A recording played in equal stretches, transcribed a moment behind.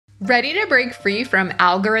Ready to break free from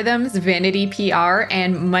algorithms, vanity PR,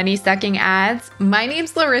 and money-sucking ads? My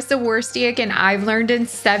name's Larissa Worstiak, and I've learned in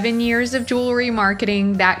 7 years of jewelry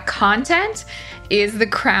marketing that content is the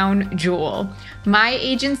crown jewel. My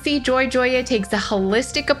agency, Joya, takes a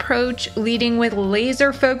holistic approach, leading with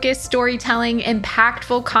laser-focused storytelling,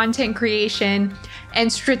 impactful content creation,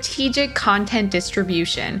 and strategic content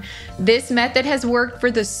distribution. This method has worked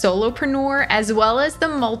for the solopreneur as well as the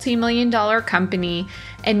multi-million-dollar company,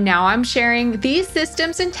 and now I'm sharing these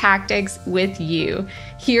systems and tactics with you.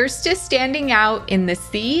 Here's to standing out in the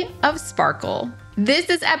sea of sparkle. This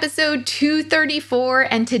is episode 234,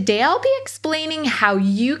 and today I'll be explaining how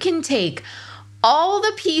you can take all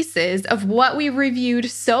the pieces of what we reviewed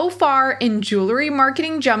so far in Jewelry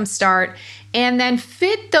Marketing Jumpstart and then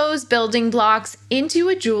fit those building blocks into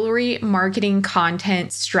a jewelry marketing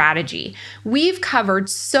content strategy. We've covered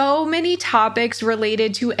so many topics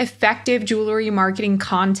related to effective jewelry marketing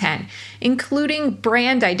content, including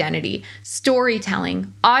brand identity,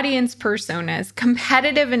 storytelling, audience personas,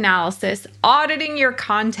 competitive analysis, auditing your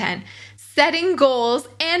content, setting goals,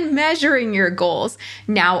 and measuring your goals.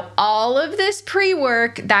 Now, all of this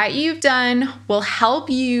pre-work that you've done will help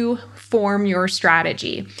you form your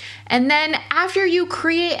strategy. And then after you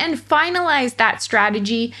create and finalize that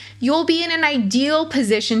strategy, you'll be in an ideal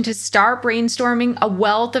position to start brainstorming a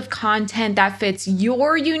wealth of content that fits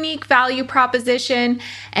your unique value proposition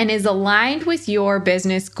and is aligned with your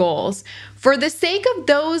business goals. For the sake of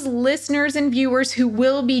those listeners and viewers who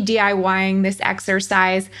will be DIYing this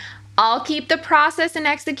exercise, I'll keep the process and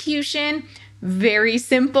execution very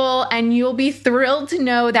simple, and you'll be thrilled to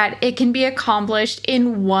know that it can be accomplished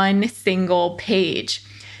in one single page.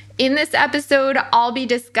 In this episode, I'll be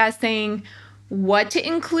discussing what to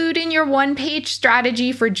include in your one-page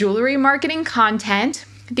strategy for jewelry marketing content,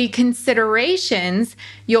 the considerations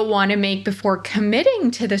you'll want to make before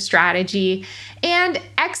committing to the strategy, and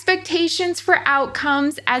expectations for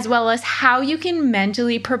outcomes, as well as how you can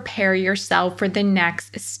mentally prepare yourself for the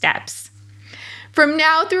next steps. From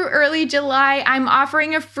now through early July, I'm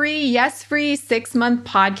offering a free 6-month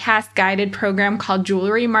podcast guided program called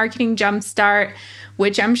Jewelry Marketing Jumpstart,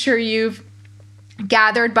 which I'm sure you've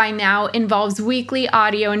gathered by now involves weekly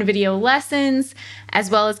audio and video lessons, as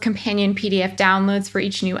well as companion PDF downloads for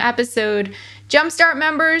each new episode. Jumpstart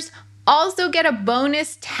members also get a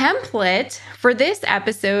bonus template for this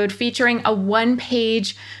episode featuring a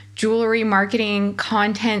one-page jewelry marketing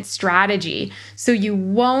content strategy, so you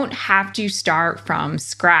won't have to start from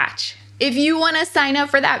scratch. If you want to sign up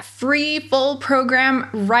for that free full program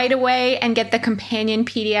right away and get the companion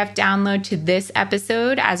PDF download to this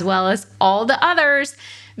episode, as well as all the others,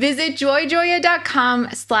 visit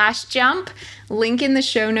joya.com/jump, link in the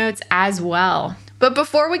show notes as well. But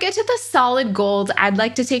before we get to the solid gold, I'd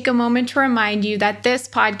like to take a moment to remind you that this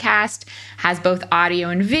podcast has both audio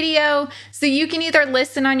and video, so you can either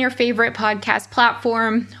listen on your favorite podcast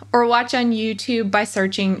platform or watch on YouTube by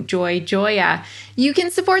searching Joya. You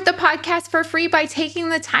can support the podcast for free by taking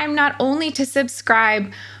the time not only to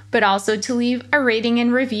subscribe, but also to leave a rating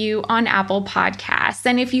and review on Apple Podcasts.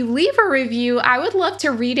 And if you leave a review, I would love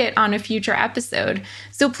to read it on a future episode.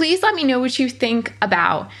 So please let me know what you think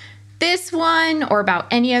about this one or about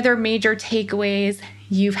any other major takeaways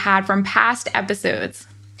you've had from past episodes.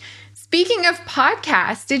 Speaking of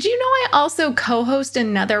podcasts, did you know I also co-host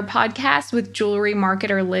another podcast with jewelry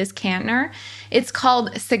marketer Liz Kantner? It's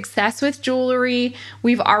called Success with Jewelry.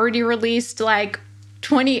 We've already released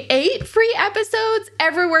 28 free episodes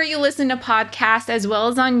everywhere you listen to podcasts, as well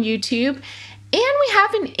as on YouTube. And we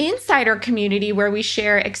have an insider community where we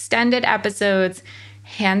share extended episodes,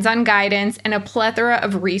 hands-on guidance, and a plethora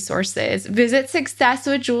of resources. Visit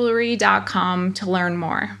successwithjewelry.com to learn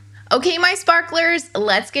more. Okay, my sparklers,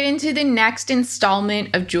 let's get into the next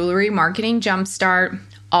installment of Jewelry Marketing Jumpstart,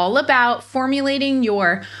 all about formulating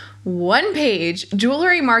your one-page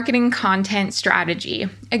jewelry marketing content strategy.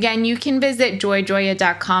 Again, you can visit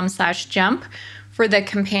joya.com/jump for the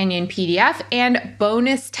companion PDF and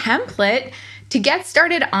bonus template to get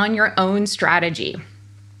started on your own strategy.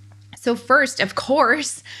 So first, of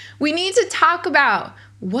course, we need to talk about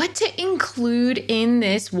what to include in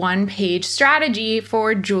this one-page strategy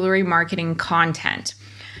for jewelry marketing content.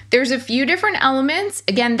 There's a few different elements.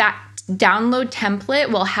 Again, that download template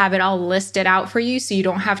will have it all listed out for you so you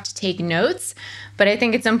don't have to take notes, but I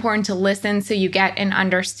think it's important to listen so you get an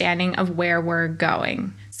understanding of where we're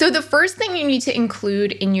going. So the first thing you need to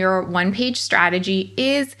include in your one-page strategy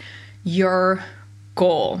is your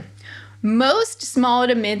goal. Most small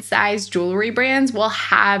to mid-sized jewelry brands will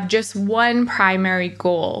have just one primary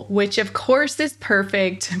goal, which of course is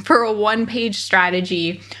perfect for a one-page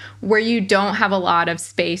strategy where you don't have a lot of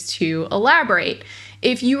space to elaborate.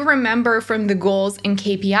 If you remember from the goals and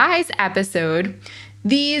KPIs episode,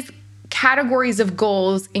 these categories of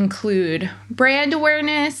goals include brand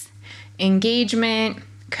awareness, engagement,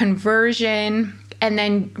 conversion, and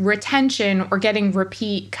then retention or getting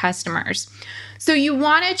repeat customers. So you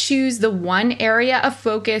want to choose the one area of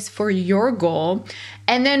focus for your goal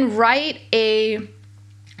and then write a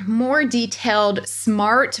more detailed,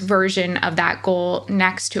 SMART version of that goal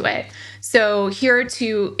next to it. So here are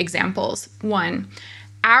two examples. One,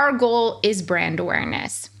 our goal is brand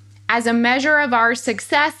awareness. As a measure of our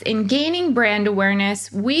success in gaining brand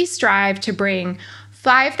awareness, we strive to bring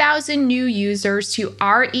 5,000 new users to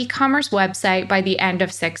our e-commerce website by the end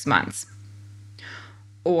of 6 months.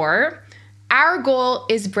 Or, our goal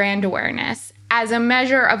is brand awareness. As a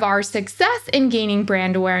measure of our success in gaining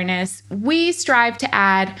brand awareness, we strive to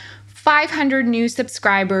add 500 new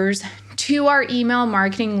subscribers to our email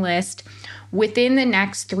marketing list within the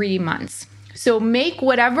next 3 months. So make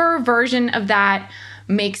whatever version of that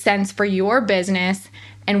makes sense for your business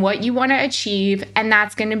and what you want to achieve, and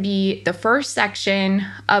that's going to be the first section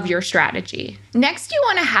of your strategy. Next, you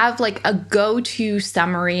want to have like a go-to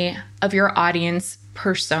summary of your audience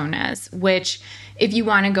personas, which if you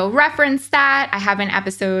want to go reference that, I have an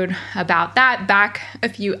episode about that back a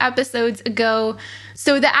few episodes ago.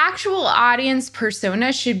 So the actual audience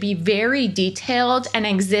persona should be very detailed and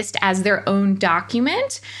exist as their own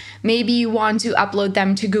document. Maybe you want to upload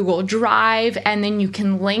them to Google Drive and then you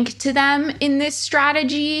can link to them in this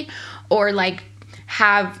strategy, or like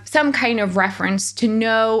have some kind of reference to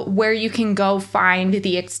know where you can go find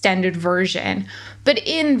the extended version. But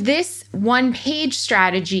in this one-page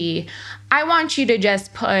strategy, I want you to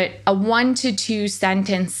just put a 1 to 2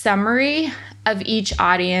 sentence summary of each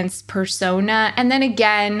audience persona, and then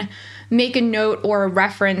again, make a note or a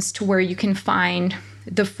reference to where you can find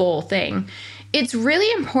the full thing. It's really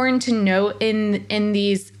important to note in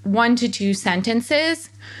these 1 to 2 sentences,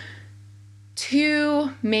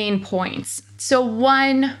 2 main points. So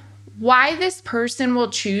one, why this person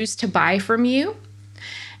will choose to buy from you.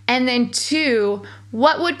 And then 2,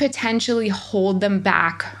 what would potentially hold them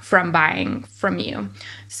back from buying from you?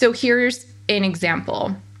 So here's an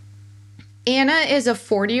example. Anna is a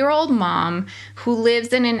 40-year-old mom who lives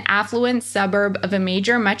in an affluent suburb of a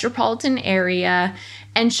major metropolitan area,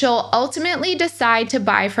 and she'll ultimately decide to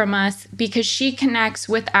buy from us because she connects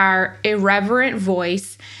with our irreverent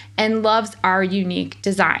voice and loves our unique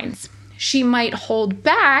designs. She might hold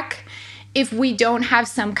back if we don't have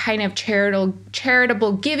some kind of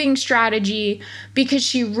charitable giving strategy because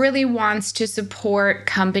she really wants to support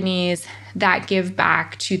companies that give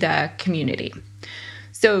back to the community.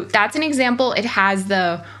 So that's an example. It has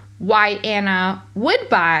the why Anna would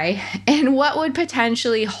buy and what would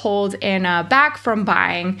potentially hold Anna back from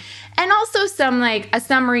buying, and also some like a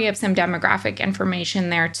summary of some demographic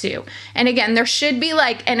information there too. And again, there should be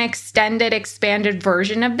like an expanded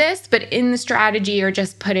version of this, but in the strategy, you're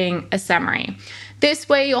just putting a summary. This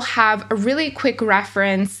way you'll have a really quick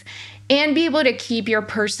reference and be able to keep your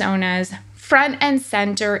personas front and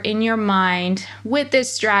center in your mind with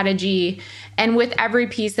this strategy and with every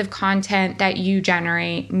piece of content that you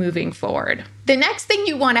generate moving forward. The next thing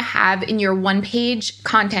you want to have in your one-page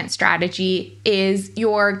content strategy is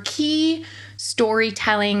your key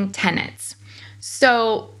storytelling tenets.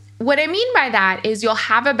 So what I mean by that is you'll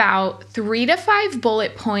have about 3 to 5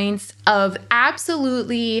 bullet points of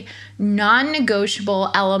absolutely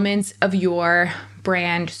non-negotiable elements of your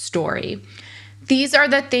brand story. These are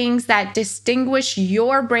the things that distinguish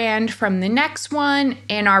your brand from the next one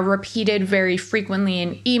and are repeated very frequently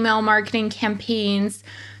in email marketing campaigns,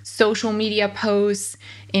 social media posts,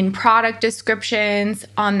 in product descriptions,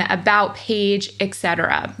 on the about page,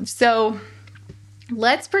 etc. So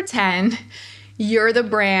let's pretend you're the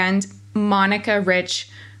brand Monica Rich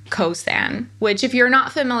Kosan, which if you're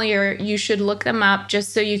not familiar, you should look them up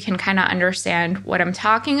just so you can kind of understand what I'm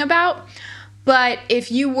talking about. But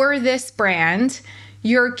if you were this brand,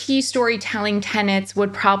 your key storytelling tenets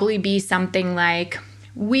would probably be something like,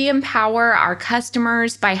 we empower our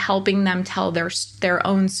customers by helping them tell their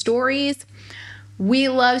own stories. We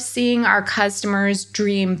love seeing our customers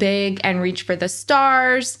dream big and reach for the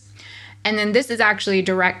stars. And then this is actually a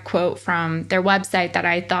direct quote from their website that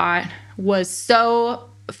I thought was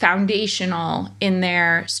so foundational in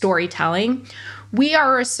their storytelling. We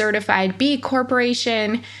are a certified B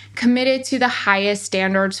Corporation committed to the highest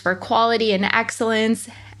standards for quality and excellence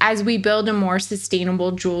as we build a more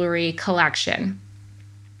sustainable jewelry collection.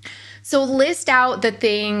 So list out the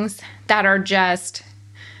things that are just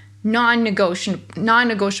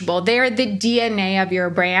non-negotiable. They are the DNA of your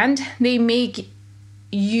brand. They make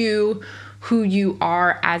you who you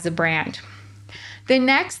are as a brand. The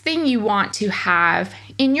next thing you want to have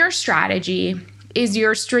in your strategy is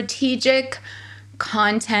your strategic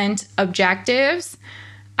content objectives,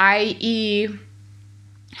 i.e.,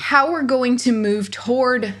 how we're going to move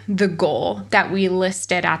toward the goal that we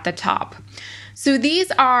listed at the top. So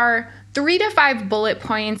these are 3 to 5 bullet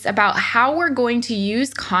points about how we're going to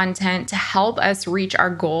use content to help us reach our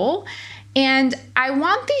goal. And I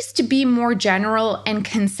want these to be more general and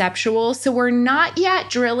conceptual, so we're not yet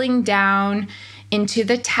drilling down into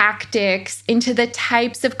the tactics, into the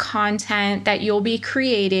types of content that you'll be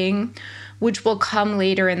creating, which will come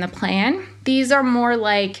later in the plan. These are more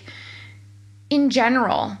like, in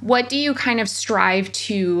general, what do you kind of strive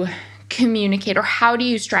to communicate, or how do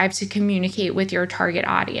you strive to communicate with your target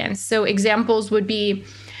audience? So examples would be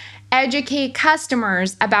educate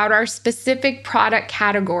customers about our specific product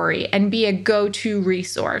category and be a go-to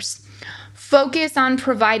resource. Focus on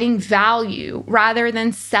providing value rather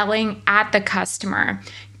than selling at the customer.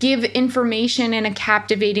 Give information in a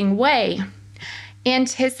captivating way.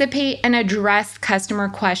 Anticipate and address customer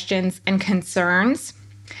questions and concerns.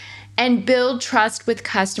 And build trust with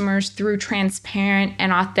customers through transparent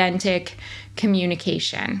and authentic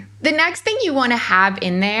communication. The next thing you want to have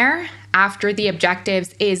in there after the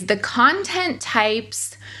objectives is the content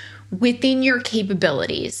types within your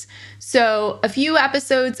capabilities. So a few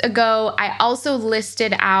episodes ago, I also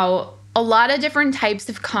listed out a lot of different types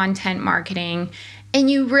of content marketing, and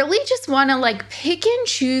you really just want to pick and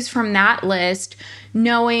choose from that list,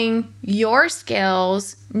 knowing your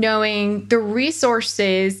skills, knowing the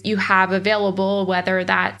resources you have available, whether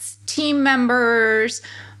that's team members,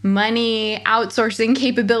 money, outsourcing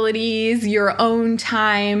capabilities, your own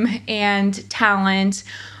time and talent.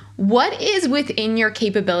 What is within your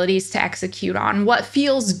capabilities to execute on? What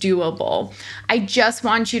feels doable? I just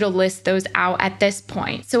want you to list those out at this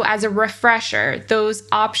point. So as a refresher, those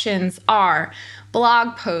options are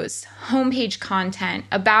blog posts, homepage content,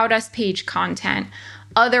 about us page content,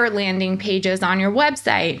 other landing pages on your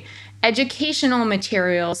website, educational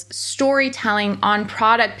materials, storytelling on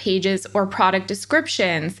product pages or product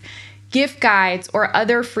descriptions, gift guides or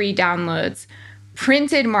other free downloads,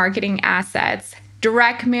 printed marketing assets,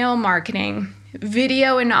 direct mail marketing,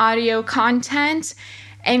 video and audio content,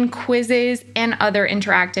 and quizzes and other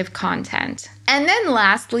interactive content. And then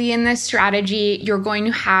lastly, in this strategy, you're going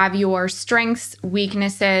to have your strengths,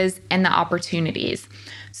 weaknesses, and the opportunities.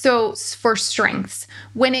 So for strengths,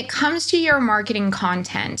 when it comes to your marketing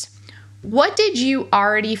content, what did you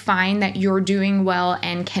already find that you're doing well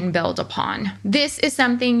and can build upon? This is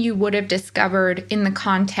something you would have discovered in the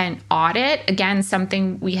content audit. Again,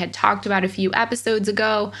 something we had talked about a few episodes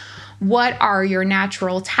ago. What are your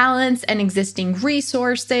natural talents and existing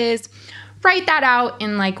resources? Write that out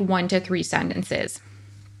in 1 to 3 sentences.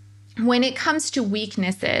 When it comes to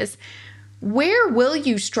weaknesses, where will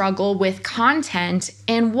you struggle with content,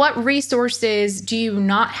 and what resources do you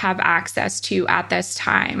not have access to at this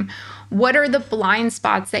time? What are the blind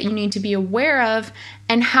spots that you need to be aware of,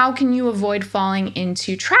 and how can you avoid falling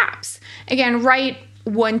into traps? Again, write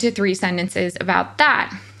 1 to 3 sentences about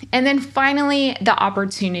that. And then finally, the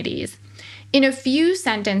opportunities. In a few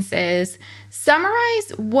sentences, summarize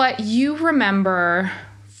what you remember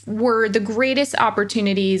were the greatest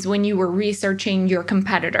opportunities when you were researching your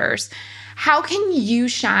competitors. How can you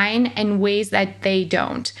shine in ways that they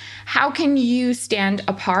don't? How can you stand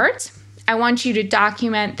apart? I want you to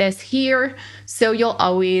document this here so you'll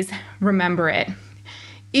always remember it.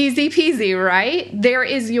 Easy peasy, right? There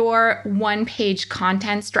is your 1-page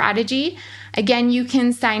content strategy. Again, you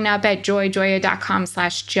can sign up at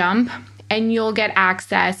joya.com/jump and you'll get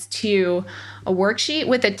access to a worksheet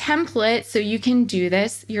with a template so you can do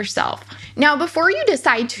this yourself. Now, before you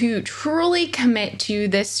decide to truly commit to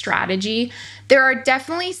this strategy, there are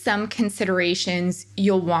definitely some considerations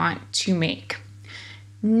you'll want to make.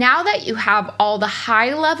 Now that you have all the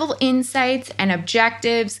high-level insights and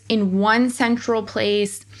objectives in one central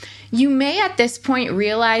place, you may at this point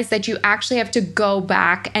realize that you actually have to go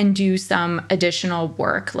back and do some additional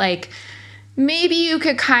work. Maybe you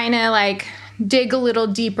could kind of dig a little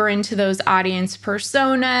deeper into those audience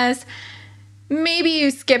personas. Maybe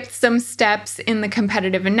you skipped some steps in the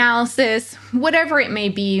competitive analysis. Whatever it may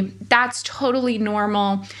be, that's totally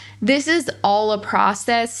normal. This is all a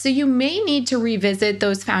process, so you may need to revisit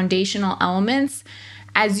those foundational elements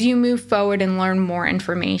as you move forward and learn more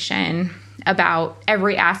information about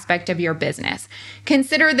every aspect of your business.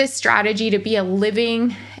 Consider this strategy to be a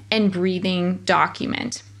living and breathing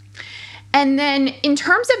document. And then in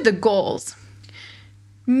terms of the goals,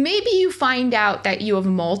 maybe you find out that you have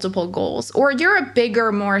multiple goals, or you're a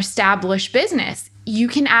bigger, more established business. You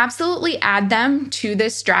can absolutely add them to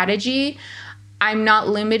this strategy. I'm not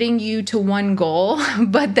limiting you to one goal,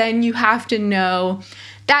 but then you have to know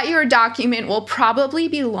that your document will probably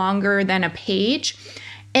be longer than a page.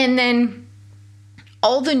 And then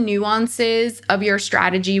all the nuances of your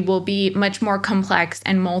strategy will be much more complex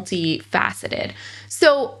and multifaceted.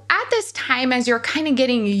 So at this time, as you're kind of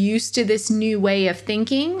getting used to this new way of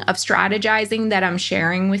thinking, of strategizing that I'm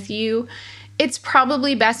sharing with you, it's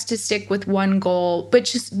probably best to stick with one goal, but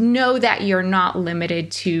just know that you're not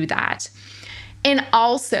limited to that. And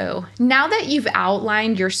also, now that you've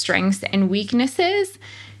outlined your strengths and weaknesses,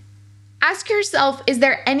 ask yourself, is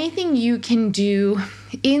there anything you can do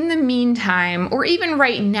in the meantime, or even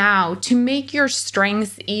right now, to make your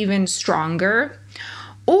strengths even stronger?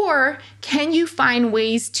 Or can you find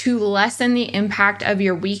ways to lessen the impact of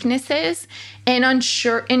your weaknesses and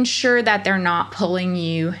ensure that they're not pulling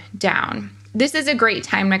you down? This is a great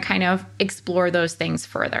time to kind of explore those things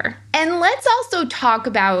further. And let's also talk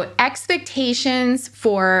about expectations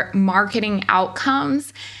for marketing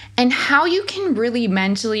outcomes and how you can really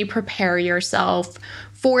mentally prepare yourself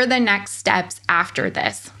for the next steps after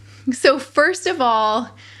this. So first of all,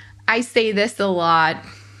 I say this a lot,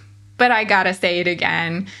 but I gotta say it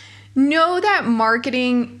again. Know that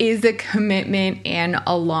marketing is a commitment and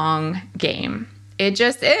a long game. It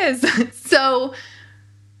just is. So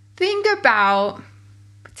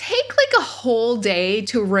take like a whole day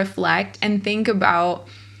to reflect and think about,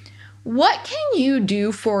 what can you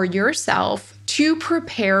do for yourself to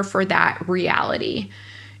prepare for that reality?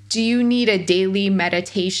 Do you need a daily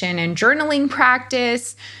meditation and journaling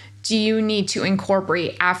practice? Do you need to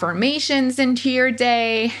incorporate affirmations into your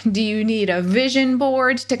day? Do you need a vision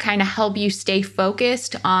board to kind of help you stay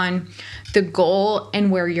focused on the goal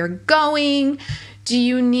and where you're going? Do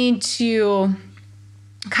you need to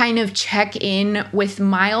kind of check in with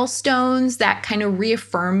milestones that kind of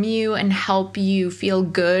reaffirm you and help you feel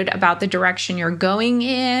good about the direction you're going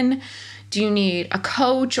in? Do you need a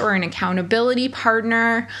coach or an accountability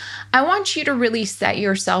partner? I want you to really set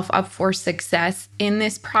yourself up for success in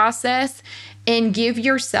this process and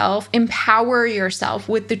empower yourself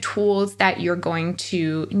with the tools that you're going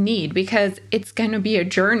to need, because it's going to be a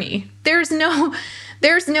journey. There's no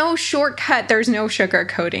shortcut. There's no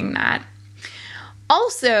sugarcoating that.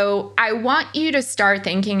 Also, I want you to start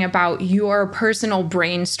thinking about your personal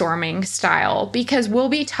brainstorming style, because we'll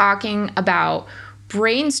be talking about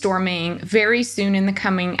brainstorming very soon in the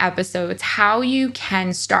coming episodes, how you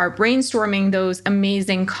can start brainstorming those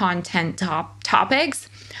amazing content topics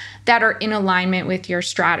that are in alignment with your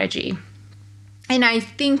strategy. And I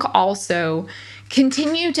think also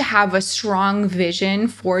continue to have a strong vision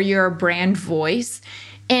for your brand voice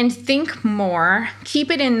and think more, keep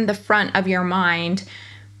it in the front of your mind,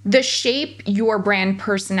 the shape your brand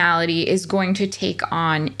personality is going to take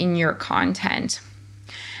on in your content.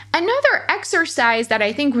 Another exercise that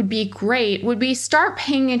I think would be great would be start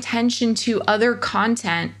paying attention to other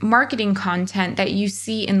content, marketing content that you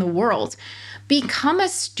see in the world. Become a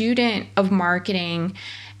student of marketing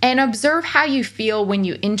and observe how you feel when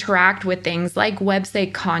you interact with things like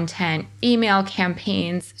website content, email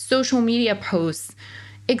campaigns, social media posts,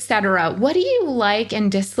 etc. What do you like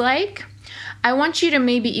and dislike? I want you to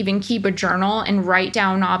maybe even keep a journal and write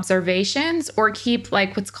down observations, or keep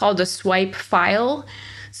like what's called a swipe file.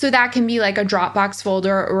 So that can be like a Dropbox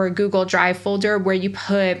folder or a Google Drive folder where you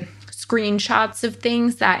put screenshots of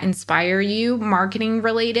things that inspire you, marketing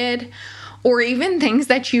related, or even things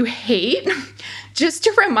that you hate, just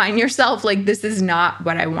to remind yourself, like, this is not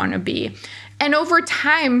what I want to be. And over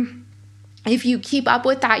time, if you keep up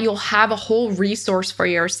with that, you'll have a whole resource for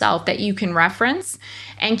yourself that you can reference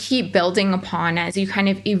and keep building upon as you kind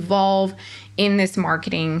of evolve in this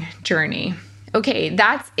marketing journey. Okay,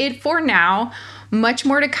 that's it for now. Much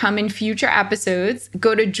more to come in future episodes.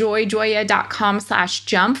 Go to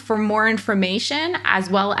joya.com/jump for more information, as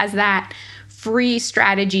well as that free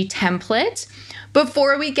strategy template.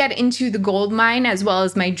 Before we get into the gold mine, as well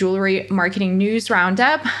as my jewelry marketing news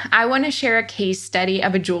roundup, I want to share a case study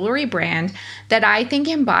of a jewelry brand that I think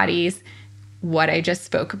embodies what I just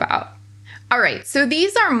spoke about. All right, so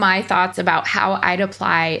these are my thoughts about how I'd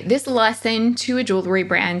apply this lesson to a jewelry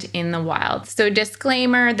brand in the wild. So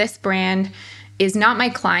disclaimer, this brand is not my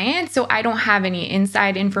client, so I don't have any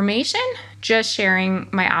inside information, just sharing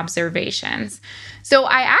my observations. So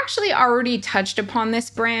I actually already touched upon this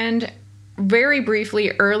brand very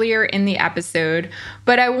briefly earlier in the episode,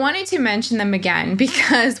 but I wanted to mention them again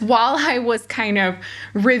because while I was kind of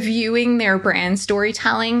reviewing their brand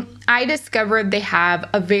storytelling, I discovered they have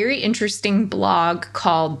a very interesting blog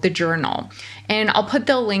called The Journal. And I'll put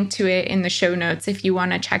the link to it in the show notes if you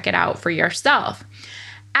want to check it out for yourself.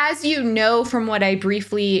 As you know from what I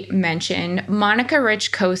briefly mentioned, Monica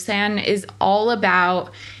Rich Kosan is all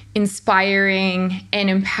about inspiring and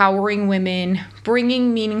empowering women,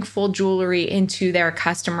 bringing meaningful jewelry into their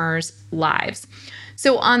customers' lives.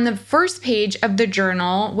 So on the first page of the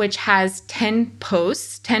journal, which has 10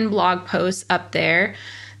 posts, 10 blog posts up there,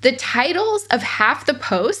 the titles of half the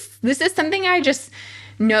posts, this is something I just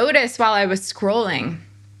noticed while I was scrolling.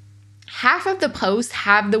 Half of the posts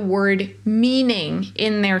have the word meaning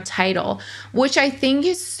in their title, which I think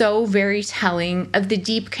is so very telling of the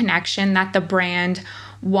deep connection that the brand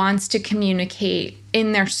wants to communicate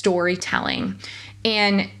in their storytelling.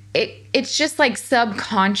 And it's just like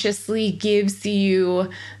subconsciously gives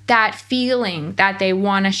you that feeling that they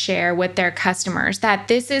want to share with their customers, that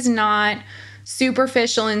this is not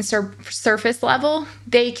superficial and surface level.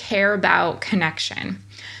 They care about connection.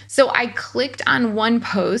 So I clicked on one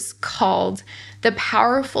post called The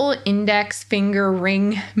Powerful Index Finger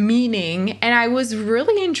Ring Meaning, and I was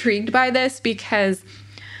really intrigued by this because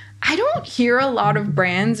I don't hear a lot of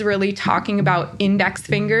brands really talking about index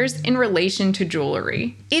fingers in relation to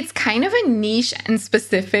jewelry. It's kind of a niche and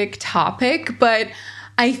specific topic, but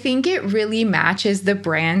I think it really matches the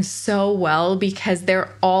brand so well because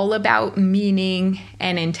they're all about meaning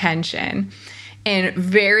and intention. And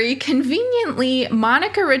very conveniently,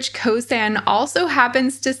 Monica Rich Kosan also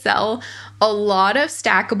happens to sell a lot of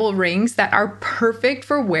stackable rings that are perfect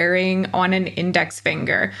for wearing on an index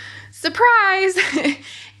finger. Surprise!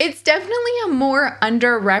 It's definitely a more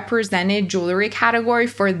underrepresented jewelry category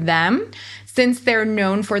for them since they're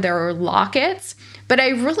known for their lockets. But I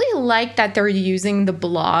really like that they're using the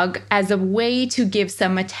blog as a way to give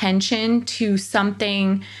some attention to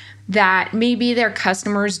something that maybe their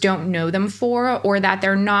customers don't know them for or that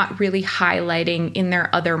they're not really highlighting in their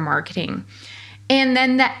other marketing. And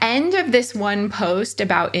then the end of this one post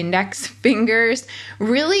about index fingers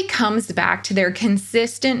really comes back to their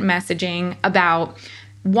consistent messaging about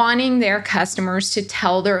wanting their customers to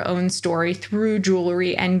tell their own story through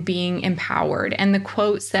jewelry and being empowered. And the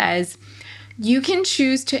quote says, "You can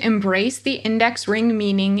choose to embrace the index ring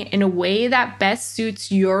meaning in a way that best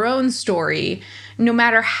suits your own story. No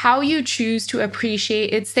matter how you choose to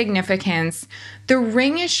appreciate its significance, the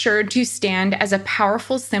ring is sure to stand as a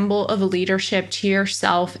powerful symbol of leadership to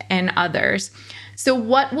yourself and others. So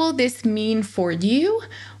what will this mean for you?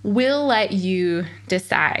 We'll let you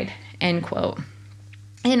decide." End quote.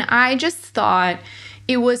 And I just thought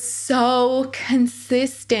it was so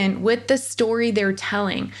consistent with the story they're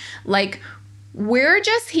telling. Like, we're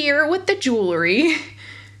just here with the jewelry.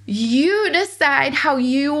 You decide how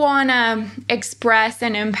you want to express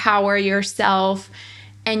and empower yourself,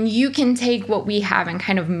 and you can take what we have and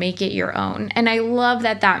kind of make it your own. And I love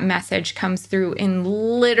that that message comes through in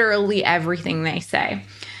literally everything they say.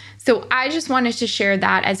 So I just wanted to share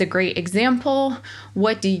that as a great example.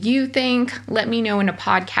 What do you think? Let me know in a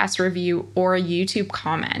podcast review or a YouTube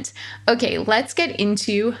comment. Okay, let's get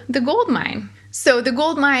into the gold mine. So the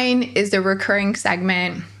gold mine is a recurring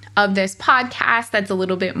segment of this podcast that's a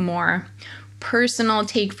little bit more personal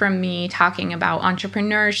take from me, talking about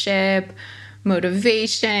entrepreneurship,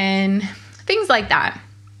 motivation, things like that.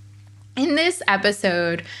 In this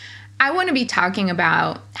episode, I want to be talking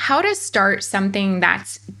about how to start something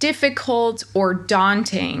that's difficult or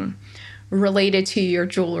daunting related to your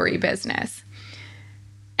jewelry business.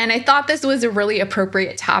 And I thought this was a really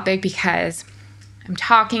appropriate topic because I'm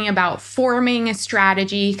talking about forming a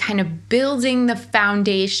strategy, kind of building the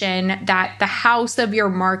foundation that the house of your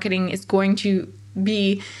marketing is going to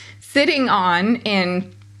be sitting on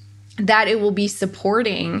and that it will be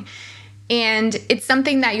supporting. And it's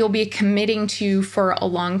something that you'll be committing to for a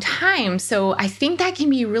long time. So I think that can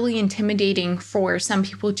be really intimidating for some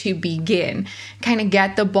people to begin, kind of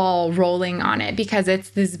get the ball rolling on it because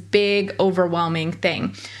it's this big, overwhelming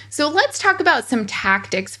thing. So let's talk about some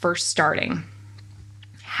tactics for starting.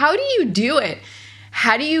 How do you do it?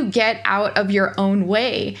 How do you get out of your own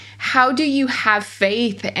way? How do you have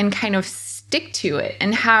faith and kind of stick to it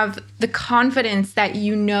and have the confidence that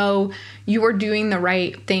you know you are doing the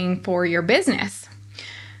right thing for your business?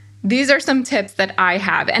 These are some tips that I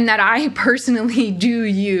have and that I personally do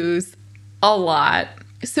use a lot.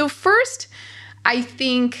 So first, I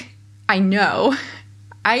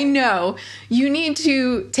know you need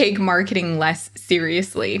to take marketing less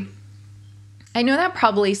seriously. I know that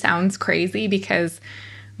probably sounds crazy because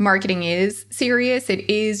marketing is serious. It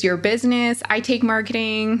is your business. I take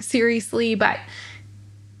marketing seriously, but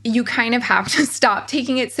you kind of have to stop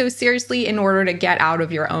taking it so seriously in order to get out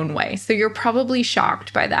of your own way. So you're probably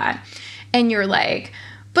shocked by that. And you're like,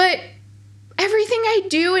 but everything I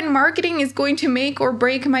do in marketing is going to make or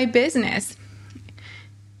break my business.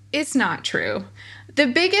 It's not true. The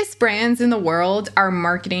biggest brands in the world are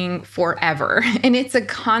marketing forever, and it's a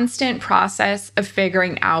constant process of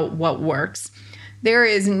figuring out what works. There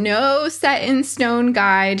is no set in stone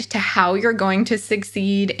guide to how you're going to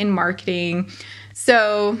succeed in marketing.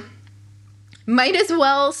 So might as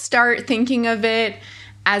well start thinking of it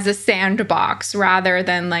as a sandbox rather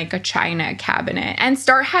than like a china cabinet, and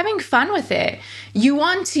start having fun with it. You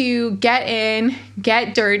want to get in,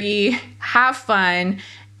 get dirty, have fun,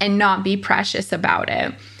 and not be precious about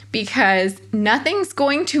it, because nothing's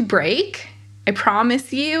going to break, I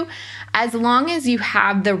promise you, as long as you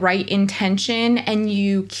have the right intention and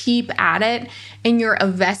you keep at it and you're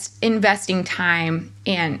investing time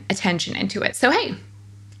and attention into it. So, hey,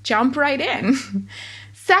 jump right in.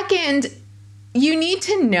 Second, you need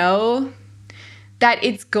to know that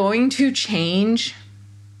it's going to change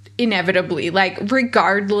inevitably, like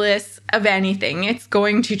regardless of anything, it's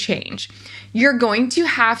going to change. You're going to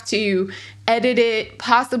have to edit it,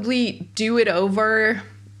 possibly do it over,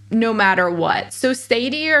 no matter what. So say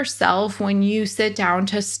to yourself when you sit down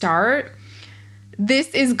to start, this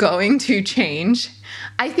is going to change.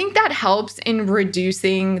 I think that helps in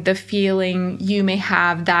reducing the feeling you may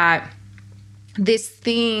have that this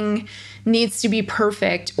thing needs to be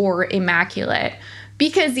perfect or immaculate.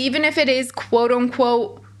 Because even if it is quote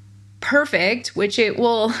unquote perfect, which it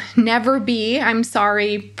will never be, I'm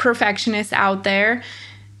sorry, perfectionists out there,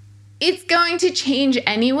 it's going to change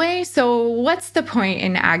anyway. So what's the point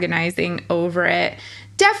in agonizing over it?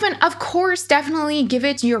 Of course, definitely give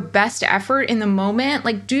it your best effort in the moment.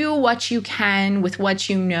 Like, do what you can with what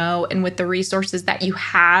you know and with the resources that you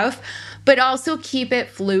have, but also keep it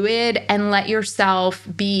fluid and let yourself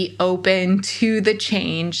be open to the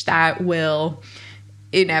change that will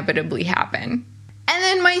inevitably happen. And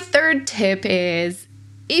then my third tip is,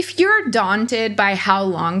 if you're daunted by how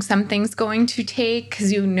long something's going to take,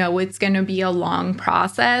 because you know it's going to be a long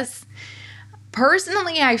process,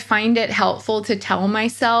 personally, I find it helpful to tell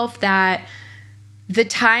myself that the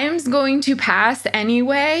time's going to pass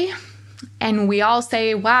anyway. And we all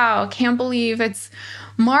say, wow, can't believe it's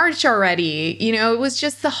March already. You know, it was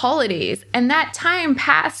just the holidays. And that time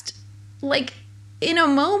passed like in a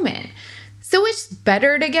moment. So it's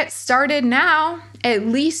better to get started now. At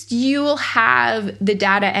least you'll have the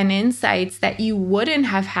data and insights that you wouldn't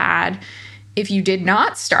have had if you did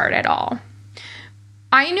not start at all.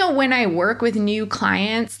 I know when I work with new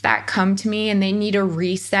clients that come to me and they need a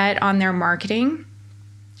reset on their marketing,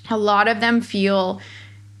 a lot of them feel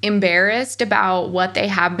embarrassed about what they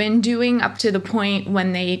have been doing up to the point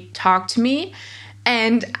when they talk to me.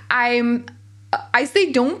 And I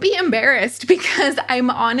say, don't be embarrassed, because I'm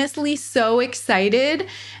honestly so excited,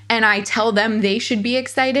 and I tell them they should be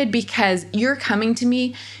excited because you're coming to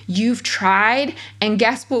me, you've tried, and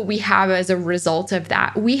guess what we have as a result of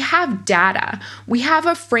that? We have data. We have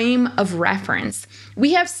a frame of reference.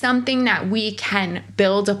 We have something that we can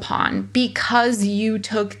build upon because you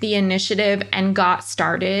took the initiative and got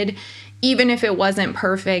started, even if it wasn't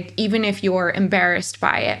perfect, even if you're embarrassed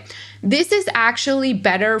by it. This is actually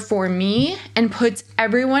better for me and puts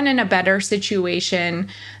everyone in a better situation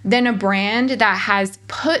than a brand that has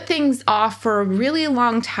put things off for a really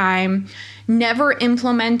long time, never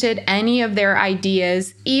implemented any of their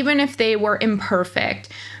ideas, even if they were imperfect,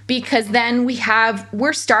 because then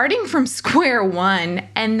we're starting from square one,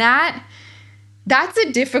 and that's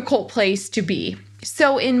a difficult place to be.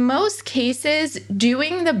 So in most cases,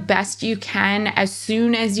 doing the best you can as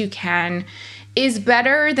soon as you can is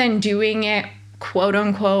better than doing it quote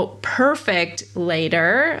unquote perfect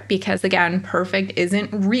later, because again, perfect isn't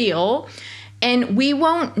real. And we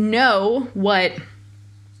won't know what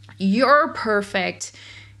your perfect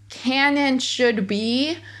can and should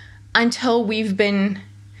be until we've gotten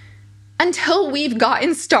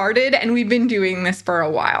started and we've been doing this for a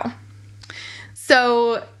while.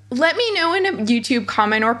 So let me know in a YouTube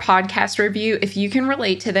comment or podcast review if you can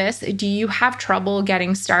relate to this. Do you have trouble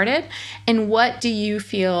getting started? And what do you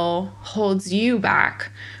feel holds you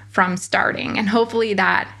back from starting? And hopefully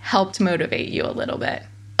that helped motivate you a little bit.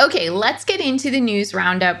 Okay, let's get into the news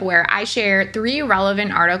roundup, where I share 3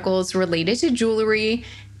 relevant articles related to jewelry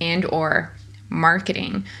and or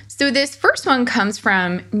marketing. So this first one comes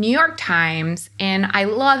from New York Times, and I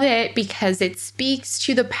love it because it speaks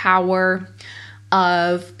to the power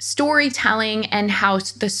of storytelling and how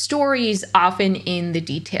the story is often in the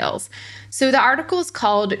details. So the article is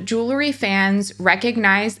called Jewelry Fans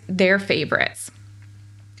Recognize Their Favorites.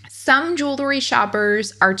 Some jewelry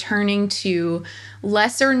shoppers are turning to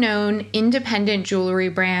lesser known independent jewelry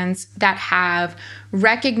brands that have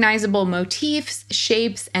recognizable motifs,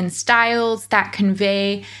 shapes, and styles that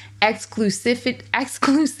convey exclusivity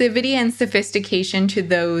and sophistication to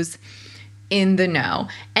those in the know.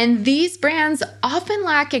 And these brands often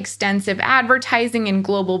lack extensive advertising in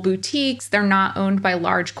global boutiques. They're not owned by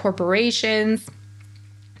large corporations.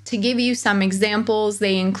 To give you some examples,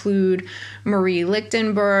 they include Marie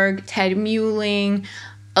Lichtenberg, Ted Muehling,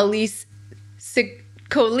 Elise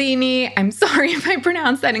Ciccolini, I'm sorry if I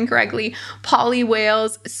pronounced that incorrectly, Polly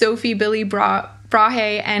Wales, Sophie Billy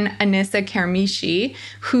Brahe, and Anissa Kermishi,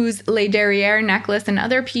 whose Le Derriere necklace and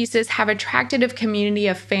other pieces have attracted a community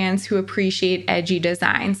of fans who appreciate edgy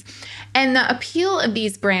designs. And the appeal of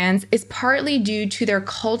these brands is partly due to their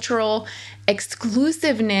cultural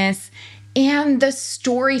exclusiveness and the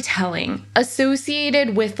storytelling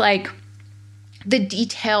associated with like the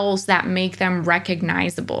details that make them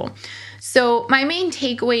recognizable. So my main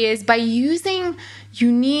takeaway is by using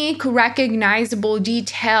unique, recognizable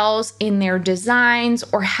details in their designs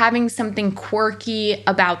or having something quirky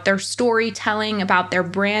about their storytelling, about their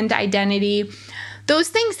brand identity, those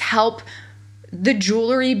things help the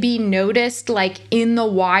jewelry be noticed like in the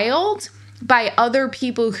wild by other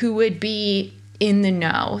people who would be in the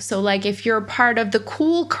know. So like if you're part of the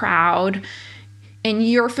cool crowd and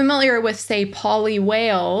you're familiar with, say, Polly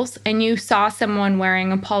Wales, and you saw someone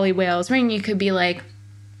wearing a Polly Wales ring, you could be like,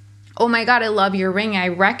 oh my God, I love your ring. I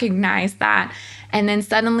recognize that. And then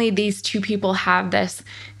suddenly these two people have this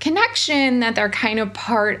connection that they're kind of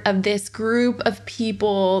part of this group of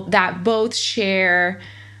people that both share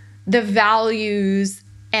the values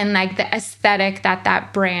and like the aesthetic that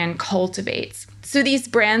that brand cultivates. So these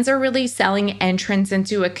brands are really selling entrance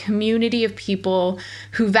into a community of people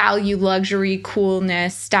who value luxury,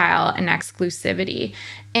 coolness, style, and exclusivity.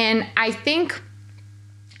 And I think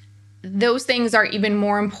those things are even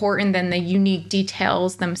more important than the unique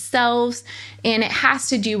details themselves. And it has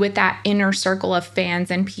to do with that inner circle of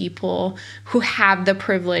fans and people who have the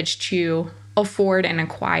privilege to afford and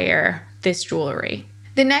acquire this jewelry.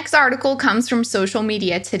 The next article comes from Social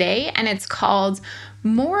Media Today, and it's called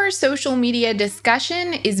More Social Media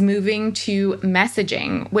Discussion is Moving to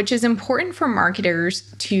Messaging, which is important for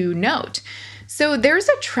marketers to note. So there's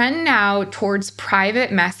a trend now towards private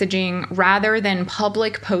messaging rather than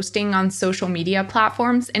public posting on social media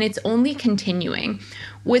platforms, and it's only continuing,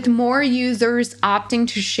 with more users opting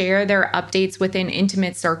to share their updates within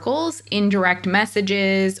intimate circles, in direct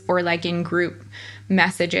messages, or like in group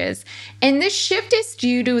messages. And this shift is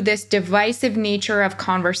due to this divisive nature of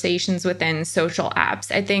conversations within social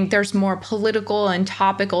apps. I think there's more political and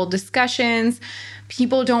topical discussions.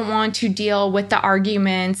 People don't want to deal with the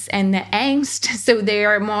arguments and the angst, so they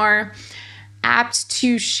are more apt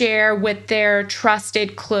to share with their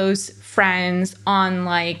trusted close friends on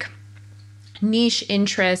like niche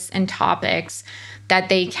interests and topics that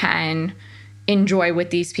they can enjoy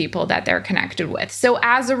with these people that they're connected with. So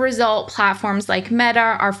as a result, platforms like Meta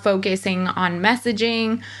are focusing on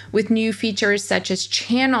messaging with new features such as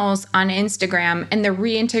channels on Instagram and the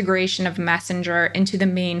reintegration of Messenger into the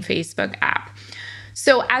main Facebook app.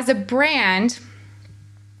 So as a brand,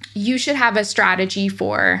 you should have a strategy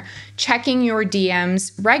for checking your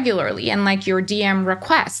DMs regularly and like your DM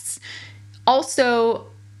requests. Also,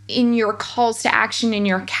 in your calls to action, in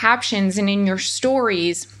your captions, and in your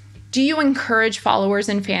stories, do you encourage followers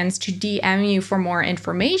and fans to DM you for more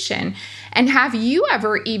information? And have you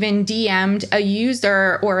ever even DM'd a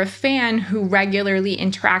user or a fan who regularly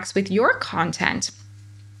interacts with your content?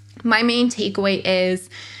 My main takeaway is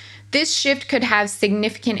this shift could have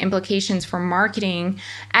significant implications for marketing,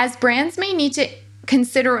 as brands may need to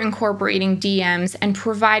consider incorporating DMs and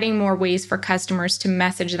providing more ways for customers to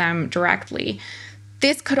message them directly.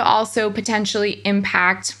 This could also potentially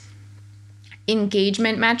impact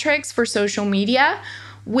engagement metrics for social media,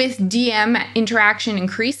 with DM interaction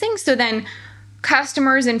increasing. So then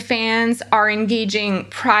customers and fans are engaging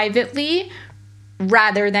privately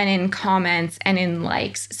rather than in comments and in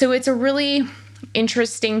likes. So it's a really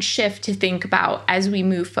interesting shift to think about as we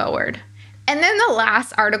move forward. And then the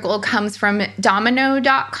last article comes from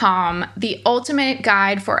Domino.com, the ultimate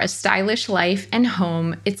guide for a stylish life and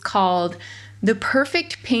home. It's called The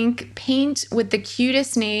Perfect Pink Paint with the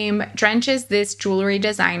Cutest Name Drenches This Jewelry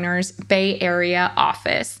Designer's Bay Area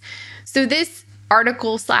Office. So this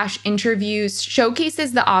article/interviews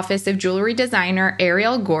showcases the office of jewelry designer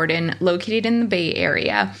Ariel Gordon, located in the Bay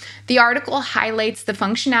Area. The article highlights the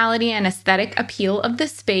functionality and aesthetic appeal of the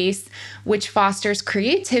space, which fosters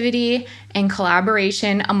creativity and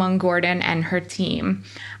collaboration among Gordon and her team.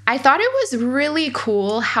 I thought it was really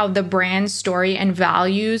cool how the brand story and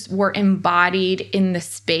values were embodied in the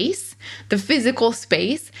space, the physical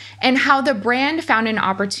space, and how the brand found an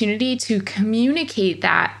opportunity to communicate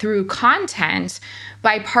that through content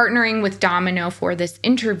by partnering with Domino for this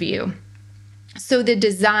interview. So the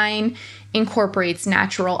design incorporates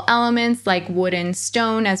natural elements like wood and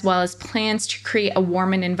stone, as well as plants to create a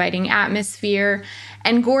warm and inviting atmosphere.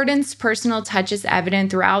 And Gordon's personal touch is evident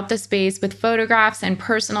throughout the space with photographs and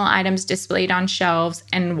personal items displayed on shelves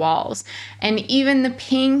and walls. And even the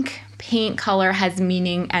pink paint color has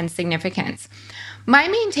meaning and significance. My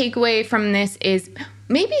main takeaway from this is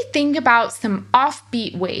maybe think about some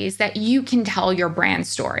offbeat ways that you can tell your brand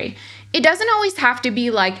story. It doesn't always have to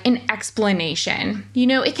be like an explanation.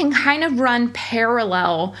 It can kind of run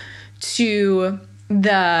parallel to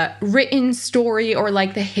the written story or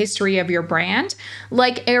like the history of your brand.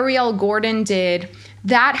 Like Ariel Gordon did,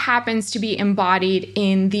 that happens to be embodied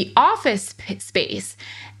in the office space.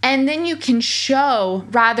 And then you can show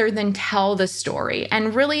rather than tell the story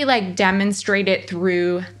and really like demonstrate it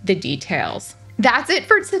through the details. That's it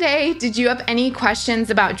for today. Did you have any questions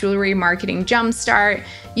about Jewelry Marketing Jumpstart?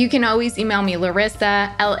 You can always email me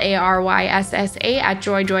Larissa, LARYSSA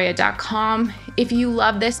 @joyjoya.com. If you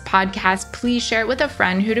love this podcast, please share it with a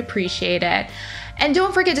friend who'd appreciate it. And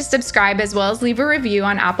don't forget to subscribe as well as leave a review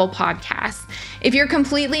on Apple Podcasts. If you're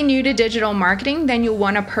completely new to digital marketing, then you'll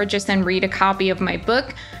want to purchase and read a copy of my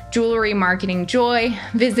book, Jewelry Marketing Joy.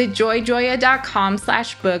 Visit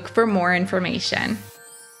joyjoya.com/book for more information.